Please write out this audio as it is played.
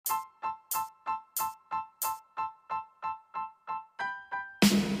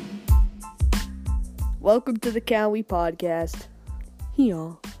Welcome to the Cowie Podcast.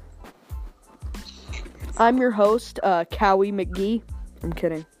 Heeah. I'm your host, Cowie McGee. I'm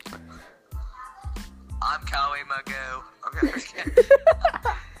kidding. I'm Cowie Magoo. Okay, just kidding.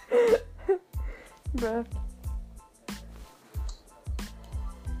 Bruh.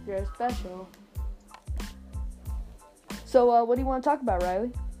 You're special. So, what do you want to talk about,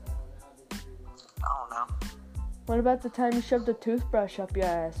 Riley? I don't know. What about the time you shoved a toothbrush up your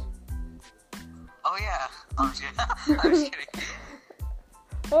ass? Oh yeah. I'm just kidding.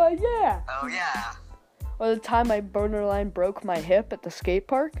 Oh, yeah. Oh yeah. Or the time my borderline broke my hip at the skate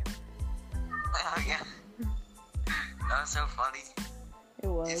park? Oh yeah. That was so funny. It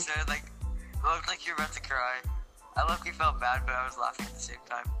was. You said it looked like you were about to cry. I low-key felt bad, but I was laughing at the same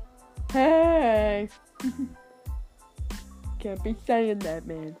time. Hey. Can't be saying that,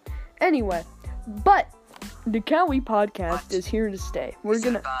 man. Anyway, but the Cowie Podcast is here to stay. We're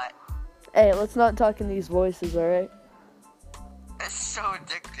gonna. Hey, let's not talk in these voices, alright? It's so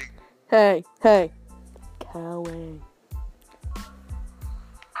addicting. Hey. Cowie.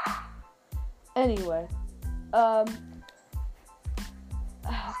 Anyway, I'm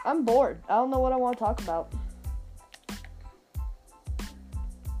bored. I don't know what I want to talk about.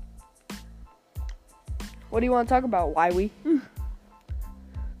 What do you want to talk about, Wiley? Poopy.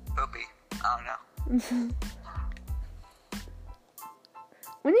 I don't know.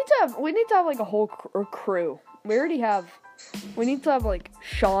 We need to have like a whole crew. We need to have like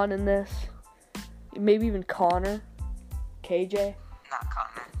Sean in this. Maybe even Connor. KJ. Not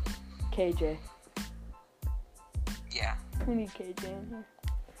Connor. KJ. Yeah. We need KJ in here.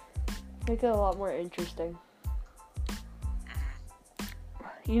 Make it a lot more interesting.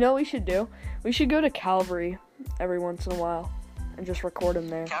 You know what we should do? We should go to Calvary every once in a while and just record them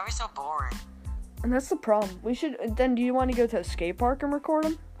there. Calvary's so boring. And that's the problem. Then do you want to go to a skate park and record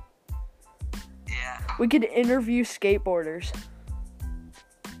them? Yeah. We could interview skateboarders.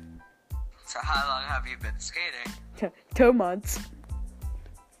 So how long have you been skating? 2 months.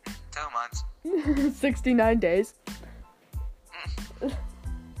 2 months. 69 days.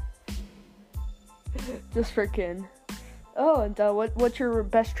 Just freaking. Oh, and what's your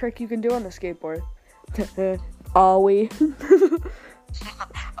best trick you can do on the skateboard? Ollie.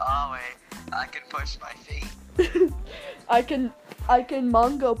 Oh wait, I can push my feet. I can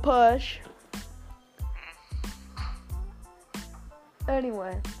Mongo push.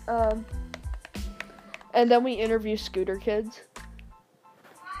 Anyway, and then we interview scooter kids.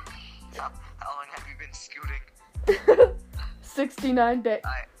 How long have you been scooting? 69 days.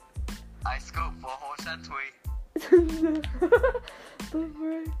 I scoot for a whole century.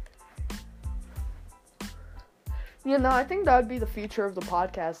 You know, I think that would be the future of the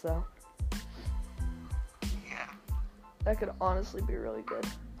podcast, though. Yeah. That could honestly be really good.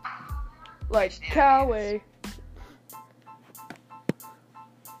 Like, Cowie.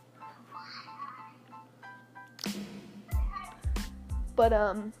 But,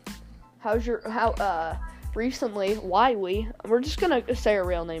 recently, Wiley, we're just gonna say our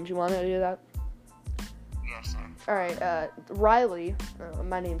real names. You wanna do that? Yes, sir. Alright, Riley,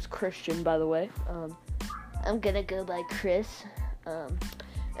 my name's Christian, by the way. I'm gonna go by Chris.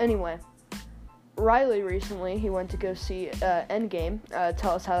 Anyway, Riley recently, he went to go see, Endgame.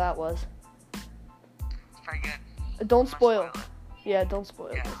 Tell us how that was. It's pretty good. Don't spoil. Yeah, don't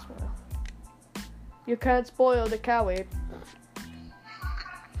spoil. Yeah. Don't spoil. You can't spoil the Cowie.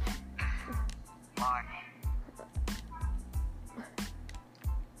 Why?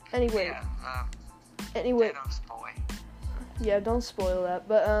 Anyway. Yeah, Anyway. don't spoil. Yeah, don't spoil that.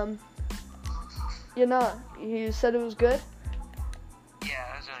 But, you know, you said it was good?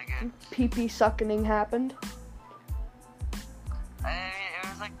 Yeah, it was really good. Pee-pee sucking happened. I mean, it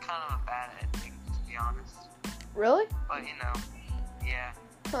was like kind of a bad ending, to be honest. Really? But, yeah.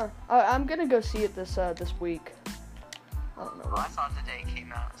 Huh. I'm gonna go see it this week. I don't know. Well, I saw it the day it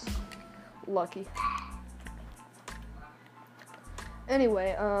came out, so. Lucky.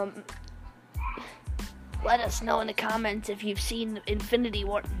 Anyway, let us know in the comments if you've seen Infinity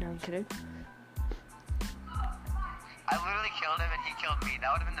War. No, I'm kidding. I literally killed him and he killed me.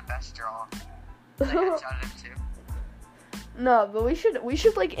 That would have been the best draw. I headshotted him too. No, but we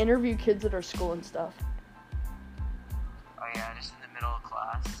should like interview kids at our school and stuff. Oh yeah, just in the middle of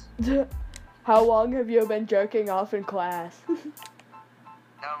class. How long have you been jerking off in class? No,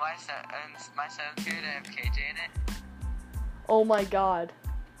 my 7th period, I have KJ in it. Oh my god.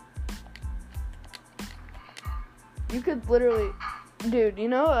 You could literally... Dude, you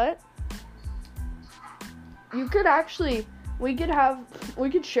know what? You could actually... We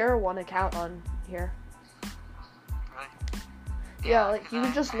could share one account on here. Really? Yeah, like, you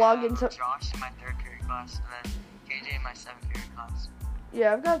could just log into... Josh in my 3rd period class, and then KJ in my 7th period class.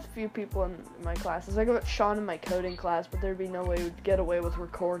 Yeah, I've got a few people in my classes. I got Sean in my coding class, but there'd be no way we'd get away with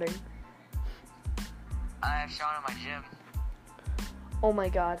recording. I have Sean in my gym. Oh my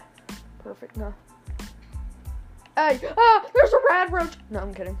god. Perfect, no. Hey! Ah! There's a rad roach! No,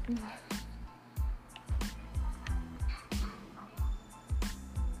 I'm kidding.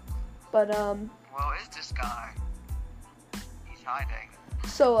 But, Well, is this guy? He's hiding.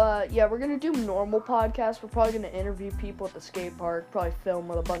 So, yeah, we're gonna do normal podcasts. We're probably gonna interview people at the skate park, probably film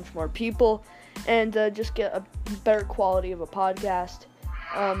with a bunch more people, and just get a better quality of a podcast.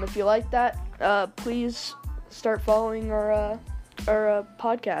 If you like that, please start following our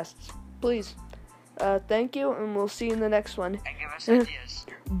podcasts. Please. Thank you, and we'll see you in the next one. And give us ideas.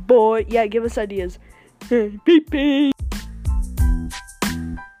 Boy, yeah, give us ideas. Peace.